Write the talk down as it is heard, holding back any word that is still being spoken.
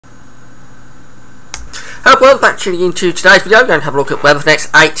Welcome back tuning into today's video. We're going to have a look at weather for the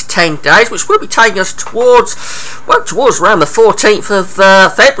next 8 to 10 days, which will be taking us towards around the 14th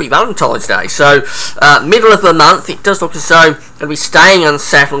of February, Valentine's Day. So, middle of the month, it does look as though it's going to be staying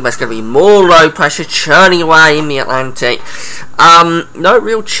unsettled. There's going to be more low pressure churning away in the Atlantic. No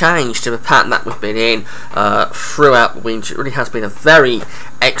real change to the pattern that we've been in throughout the winter. It really has been a very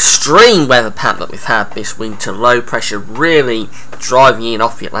extreme weather pattern that we've had this winter. Low pressure really driving in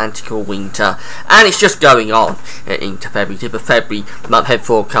off the Atlantic all winter, and it's just going on into February. Did the February month head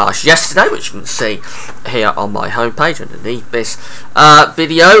forecast yesterday, which you can see here on my homepage underneath this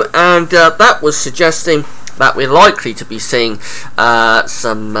video, and that was suggesting that we're likely to be seeing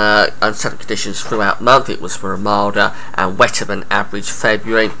some unsettled conditions throughout the month. It was for a milder and wetter than average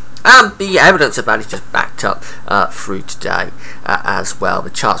February. And the evidence of that is just backed up through today as well. The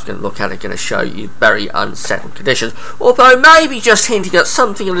charts we're going to look at are going to show you very unsettled conditions, although maybe just hinting at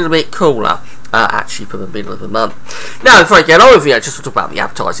something a little bit cooler actually for the middle of the month. Now, before I get on with the video, just to talk about the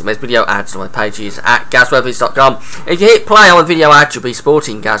advertising. There's video ads on my pages at gazweathervids.com. If you hit play on the video ad, you'll be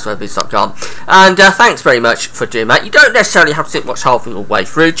supporting gazweathervids.com. And thanks very much for doing that. You don't necessarily have to sit watch the whole thing all the way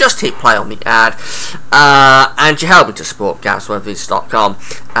through. Just hit play on the ad, and you're helping to support gazweathervids.com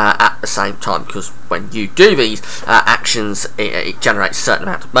at the same time, because when you do these actions, it generates a certain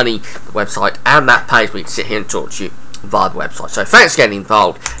amount of money for the website and that page. We can sit here and talk to you via the website. So thanks for getting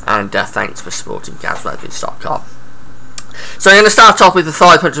involved, and thanks for supporting gazweathervids.com. So we're going to start off with the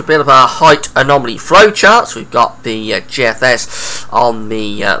 500 millibar height anomaly flow charts. We've got the GFS on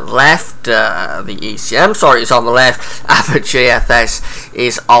the left, the ECM, sorry, is on the left, and the GFS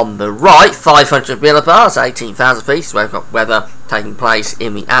is on the right. 500 millibars, 18,000 feet, so we've got weather taking place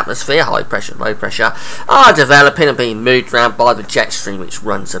in the atmosphere. High pressure and low pressure are developing and being moved around by the jet stream which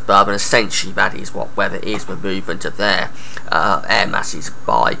runs above, and essentially that is what weather is, the movement of their air masses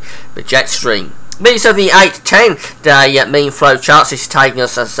by the jet stream. These are the 8 to 10 day mean flow charts. This is taking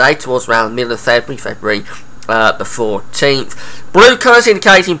us, as I say, towards around the middle of February the 14th. Blue colours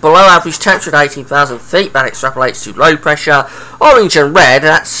indicating below average temperature at 18,000 feet. That extrapolates to low pressure. Orange and red,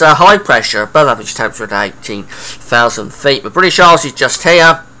 that's high pressure, above average temperature at 18,000 feet. The British Isles is just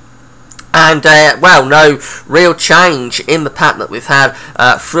here. And, well, no real change in the pattern that we've had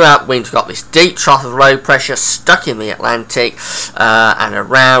throughout winter. We've got this deep trough of low pressure stuck in the Atlantic and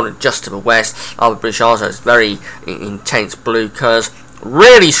around and just to the west of the British Isles. Those very intense blue colours.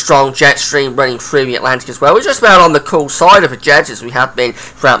 Really strong jet stream running through the Atlantic as well. We're just about on the cool side of the jet, as we have been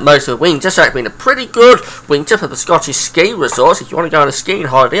throughout most of the winter. So it's been a pretty good winter for the Scottish ski resorts. If you want to go on a skiing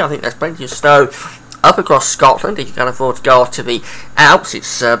holiday, I think there's plenty of snow up across Scotland. If you can afford to go off to the Alps,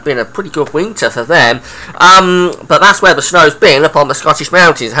 it's been a pretty good winter for them. But that's where the snow's been, up on the Scottish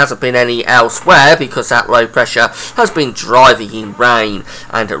mountains. It hasn't been any elsewhere, because that low pressure has been driving in rain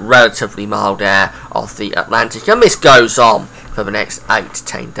and relatively mild air off the Atlantic. And this goes on for the next 8 to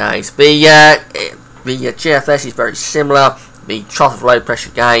 10 days. The GFS is very similar. The trough of low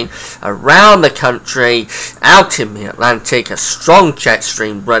pressure again around the country, out in the Atlantic, a strong jet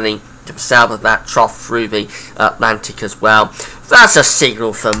stream running to the south of that trough through the Atlantic as well. That's a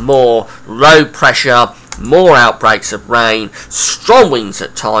signal for more low pressure, more outbreaks of rain, strong winds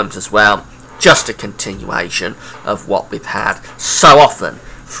at times as well. Just a continuation of what we've had so often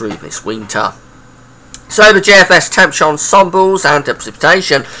through this winter. So the GFS temperature ensembles and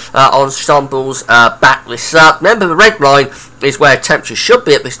precipitation ensembles back this up. Remember, the red line is where temperature should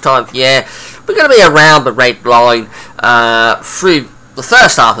be at this time of year. We're going to be around the red line through the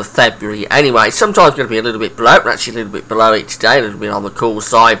first half of February anyway. Sometimes going to be a little bit below. We're actually a little bit below it today, a little bit on the cool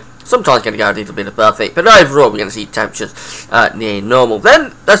side. Sometimes going to go a little bit above it, but overall we're going to see temperatures near normal.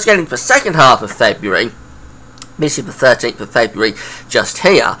 Then let's get into the second half of February. This is the 13th of February, just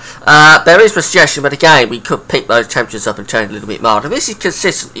here. There is a suggestion, but again, we could pick those temperatures up and turn it a little bit milder. This is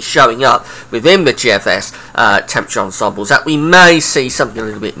consistently showing up within the GFS temperature ensembles, that we may see something a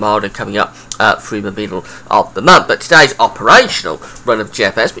little bit milder coming up through the middle of the month. But today's operational run of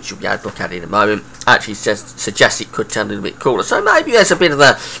GFS, which you'll be able to look at in a moment, actually suggests it could turn a little bit cooler. So maybe there's a bit of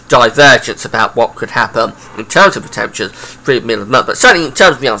a divergence about what could happen in terms of the temperatures through the middle of the month. But certainly in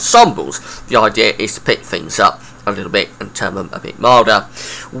terms of the ensembles, the idea is to pick things up a little bit and turn them a bit milder.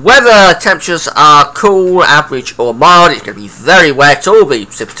 Whether temperatures are cool, average or mild, it's going to be very wet. All the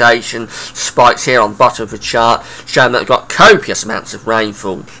precipitation spikes here on the bottom of the chart showing that we've got copious amounts of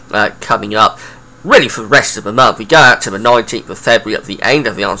rainfall coming up really for the rest of the month. We go out to the 19th of February at the end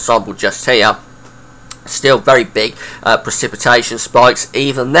of the ensemble just here. Still very big precipitation spikes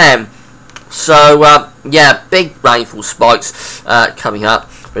even then. So yeah, big rainfall spikes coming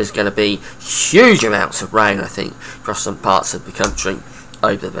up. There's going to be huge amounts of rain, I think, across some parts of the country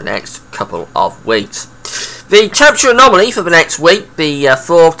over the next couple of weeks. The temperature anomaly for the next week, the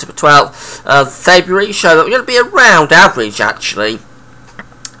 4th to the 12th of February, show that we're going to be around average actually.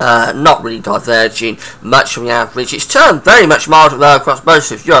 Not really diverging much from the average. It's turned very much milder though across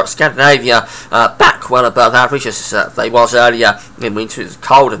most of Europe. Scandinavia back well above average as they was earlier in winter. It was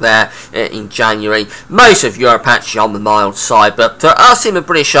colder there in January. Most of Europe actually on the mild side, but us in the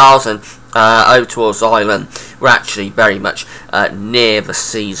British Isles and over towards Ireland, we're actually very much near the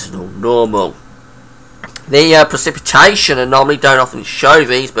seasonal normal. The precipitation anomaly don't often show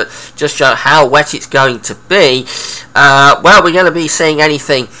these, but just show how wet it's going to be. Well, we're going to be seeing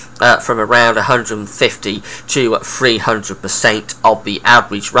anything from around 150 to 300% of the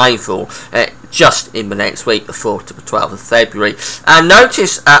average rainfall just in the next week, the 4th to the 12th of February. And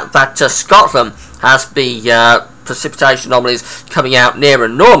notice that Scotland has the precipitation anomalies coming out nearer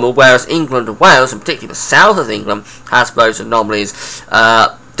normal, whereas England and Wales, and particularly the south of England, has those anomalies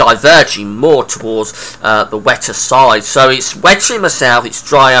diverging more towards the wetter side. So it's wetter in the south, it's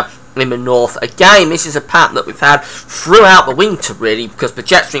drier in the north. Again, this is a pattern that we've had throughout the winter really, because the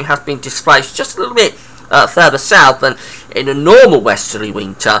jet stream has been displaced just a little bit further south than in a normal westerly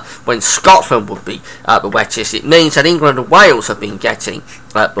winter when Scotland would be the wettest. It means that England and Wales have been getting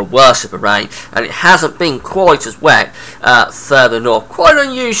the worst of the rain, and it hasn't been quite as wet further north. Quite an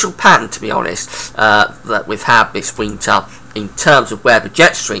unusual pattern, to be honest, that we've had this winter in terms of where the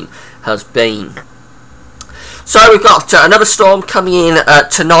jet stream has been. So we've got another storm coming in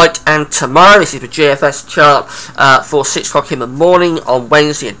tonight and tomorrow. This is the GFS chart for 6 o'clock in the morning on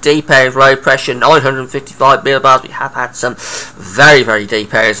Wednesday. A deep area of low pressure, 955 millibars. We have had some very, very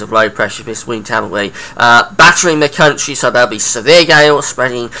deep areas of low pressure this winter, haven't we? Battering the country, so there'll be severe gales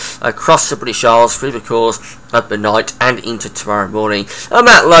spreading across the British Isles through the course of the night and into tomorrow morning. And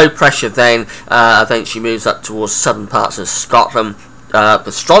that low pressure then eventually moves up towards southern parts of Scotland.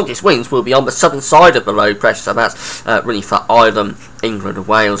 The strongest winds will be on the southern side of the low pressure, so that's really for Ireland, England and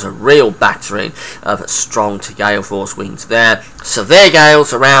Wales, a real battering of strong to gale force winds there. Severe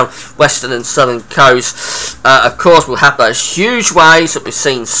gales around western and southern coasts. Of course, we'll have those huge waves that we've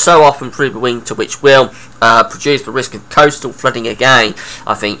seen so often through the winter, which will produce the risk of coastal flooding again,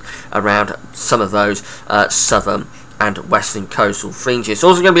 I think, around some of those southern and western coastal fringes.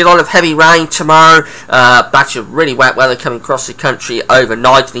 Also going to be a lot of heavy rain tomorrow. Batch of really wet weather coming across the country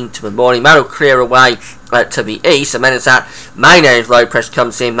overnight and into the morning. That'll clear away to the east, and then as that main area of low pressure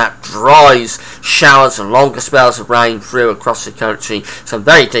comes in, that dries showers and longer spells of rain through across the country. Some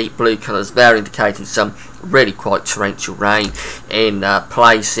very deep blue colours there indicating some really quite torrential rain in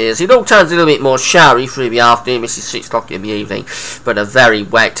places. It all turns a little bit more showery through the afternoon. This is 6 o'clock in the evening, but a very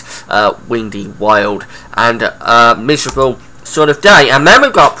wet, windy, wild and miserable sort of day. And then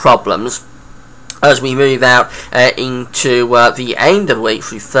we've got problems as we move out into the end of the week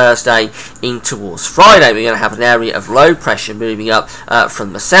through Thursday in towards Friday. We're going to have an area of low pressure moving up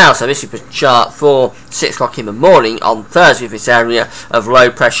from the south. So this is the chart for 6 o'clock in the morning on Thursday, this area of low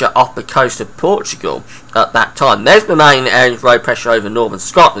pressure off the coast of Portugal at that time. There's the main area of low pressure over northern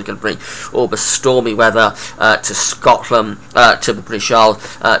Scotland. It's going to bring all the stormy weather to Scotland, to the British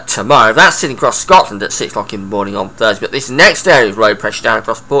Isles tomorrow. That's sitting across Scotland at 6 o'clock in the morning on Thursday. But this next area of low pressure down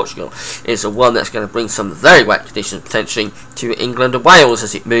across Portugal is the one that's going to bring some very wet conditions potentially to England and Wales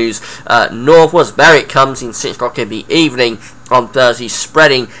as it moves northwards. There it comes in 6 o'clock in the evening on Thursday,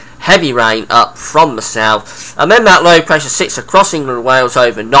 spreading heavy rain up from the south, and then that low pressure sits across England and Wales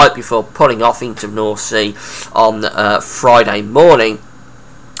overnight before pulling off into the North Sea on Friday morning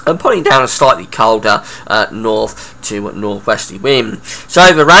and pulling down a slightly colder north to northwesterly wind.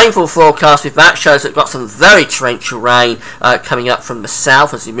 So the rainfall forecast with that shows that we've got some very torrential rain coming up from the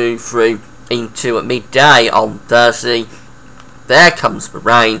south as we move through into midday on Thursday. There comes the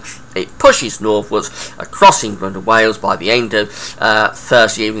rain. It pushes northwards across England and Wales. By the end of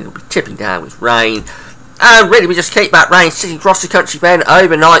Thursday evening, it'll be tipping down with rain. And really, we just keep that rain sitting across the country then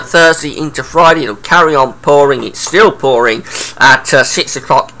overnight Thursday into Friday. It'll carry on pouring. It's still pouring at 6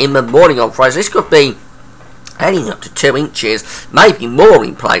 o'clock in the morning on Friday. So this could be heading up to 2 inches, maybe more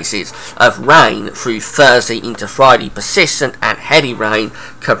in places, of rain through Thursday into Friday. Persistent and heavy rain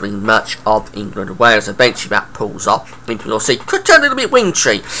covering much of England and Wales. Eventually that pulls off into the North Sea. Could turn a little bit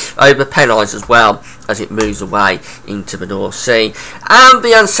wintry over Pennines as well as it moves away into the North Sea. And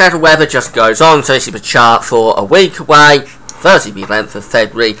the unsettled weather just goes on. So this is the chart for a week away. Thursday, the 11th of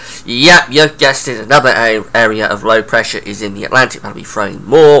February. Yep, you've guessed it, another area of low pressure is in the Atlantic. That'll be throwing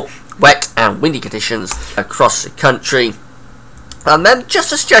more wet and windy conditions across the country. And then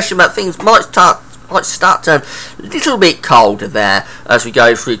just a suggestion that things might start to turn a little bit colder there as we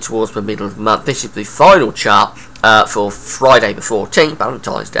go through towards the middle of the month. This is the final chart for Friday the 14th,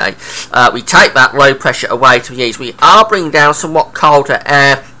 Valentine's Day. We take that low pressure away to the east. We are bringing down somewhat colder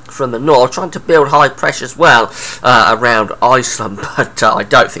air from the north, trying to build high pressure as well around Iceland, but I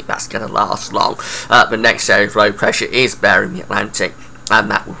don't think that's going to last long. The next area of low pressure is bearing the Atlantic,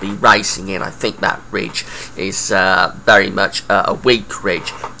 and that will be racing in. I think that ridge is very much a weak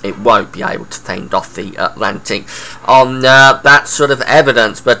ridge. It won't be able to fend off the Atlantic on that sort of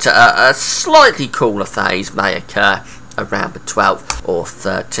evidence, but a slightly cooler phase may occur around the 12th or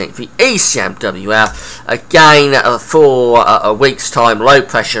 13th. The ECMWF, again for a week's time, low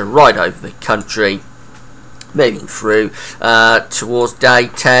pressure right over the country, moving through towards day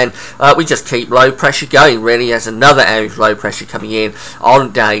 10. We just keep low pressure going, really. There's another area of low pressure coming in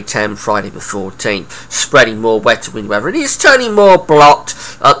on day 10, Friday the 14th, spreading more wetter wind weather. It is turning more blocked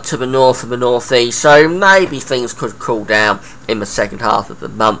up to the north and the northeast, so maybe things could cool down in the second half of the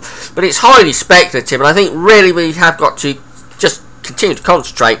month. But it's highly speculative, and I think really we have got to just continue to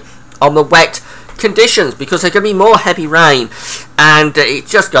concentrate on the wet conditions, because there's going to be more heavy rain, and it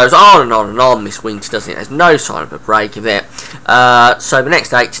just goes on and on and on this winter, doesn't it? There's no sign of a break of it. So the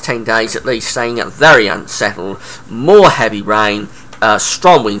next 8 to 10 days at least staying very unsettled, more heavy rain,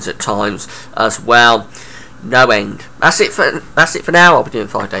 strong winds at times as well. No end. That's it for now. I'll be doing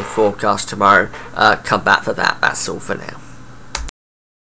 5-day forecast tomorrow. Come back for that. That's all for now.